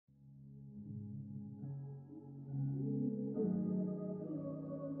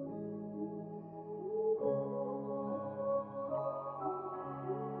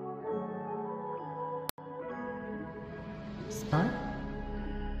Hi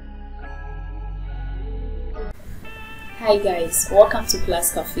guys, welcome to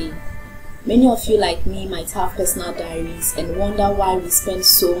Class Cafe. Many of you like me might have personal diaries and wonder why we spend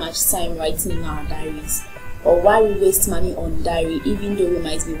so much time writing in our diaries, or why we waste money on diary even though we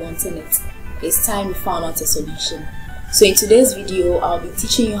might be wanting it. It's time we found out a solution. So in today's video, I'll be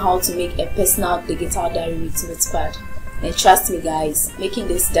teaching you how to make a personal digital diary with Notepad. And trust me guys, making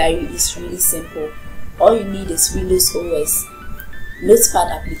this diary is really simple. All you need is Windows OS, Notepad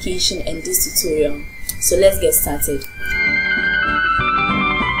application and this tutorial. So let's get started.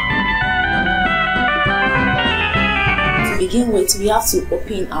 To begin with, we have to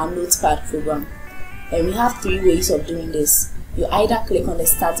open our Notepad program. And we have three ways of doing this. You either click on the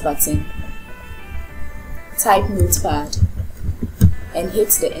Start button, type Notepad, and hit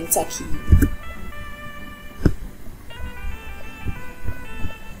the Enter key.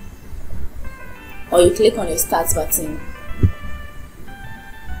 Or you click on the Start button,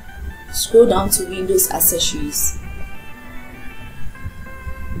 scroll down to Windows Accessories,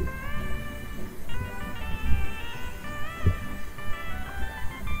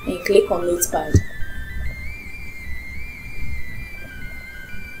 and click on Notepad.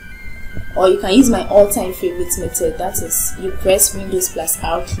 Or you can use my all-time favorite method, that is, you press Windows plus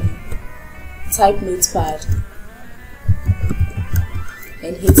R key, type Notepad,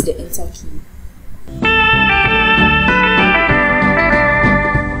 and hit the Enter key.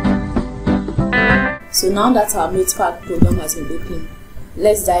 So now that our Notepad program has been opened,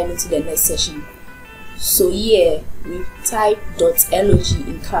 let's dive into the next session. So here we type .log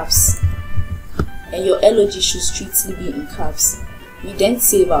in caps, and your log should strictly be in caps. We then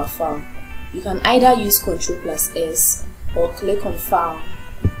save our file. You can either use Ctrl+S or click on File,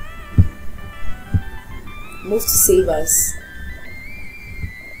 move to Save As.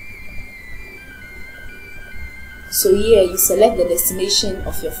 So here you select the destination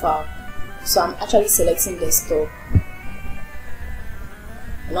of your file. So I'm actually selecting desktop.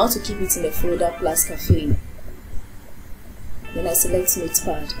 I want to keep it in the folder Class Cafe. Then I select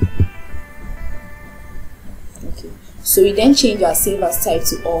Notepad. Okay. So we then change our save as type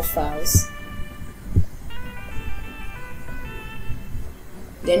to all files.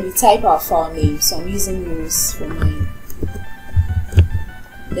 Then we type our file name. So I'm using Rose for mine.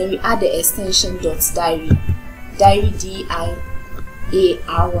 Then we add the extension .diary. Diary D-I-A-R-Y.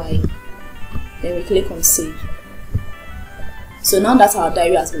 Then we click on Save. So now that our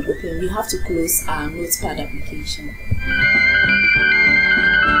diary has been opened, we have to close our Notepad application.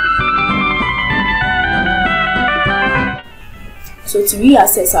 So to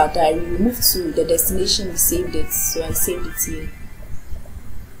reaccess our diary, we move to the destination we saved it. So I saved it here.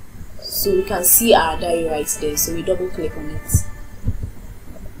 So we can see our diary right there. So we double click on it.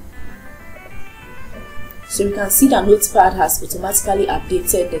 So you can see that Notepad has automatically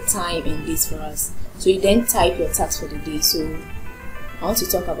updated the time and date for us. So you then type your task for the day. So I want to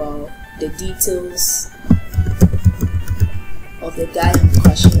talk about the details of the guy I'm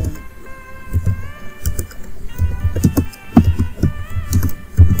crushing on.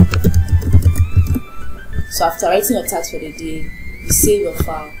 So after writing your task for the day, you save your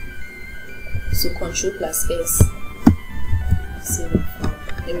file. So Ctrl+S, save your file.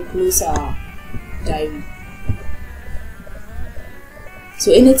 Then we close our diary.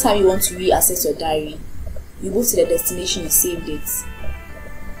 So anytime you want to reaccess your diary, you go to the destination you saved it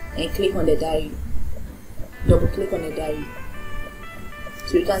and click on the diary. Double click on the diary.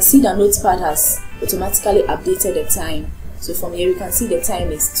 So you can see that Notepad has automatically updated the time. So from here you can see the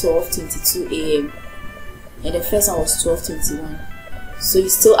time is 12:22 AM and the first one was 12:21. So you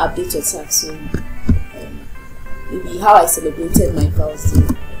still update your task. So maybe how I celebrated my birthday.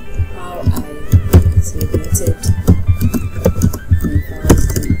 How I celebrated my birthday.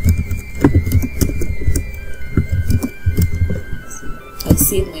 I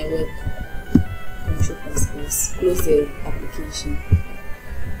save my work. Ctrl+S. Close the application.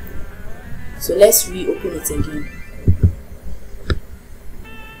 So let's reopen it again.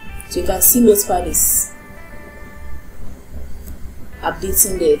 So you can see Notepad is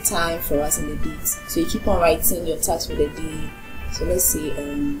updating the time for us and the date. So you keep on writing your tasks for the day. So let's say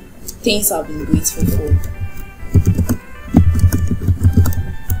things I've been grateful for.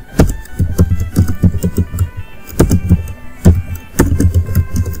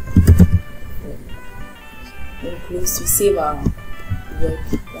 Then close to save our work.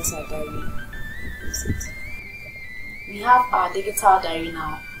 That's our diary. We have our digital diary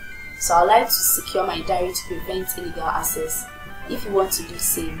now. So I'd like to secure my diary to prevent illegal access. If you want to do the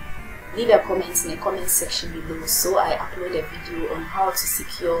same, leave a comment in the comment section below so I upload a video on how to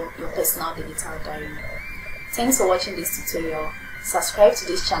secure your personal digital diary. Thanks for watching this tutorial. Subscribe to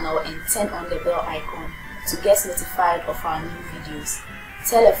this channel and turn on the bell icon to get notified of our new videos.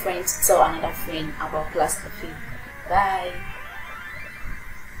 Tell a friend to tell another friend about Plus Cafe. Bye.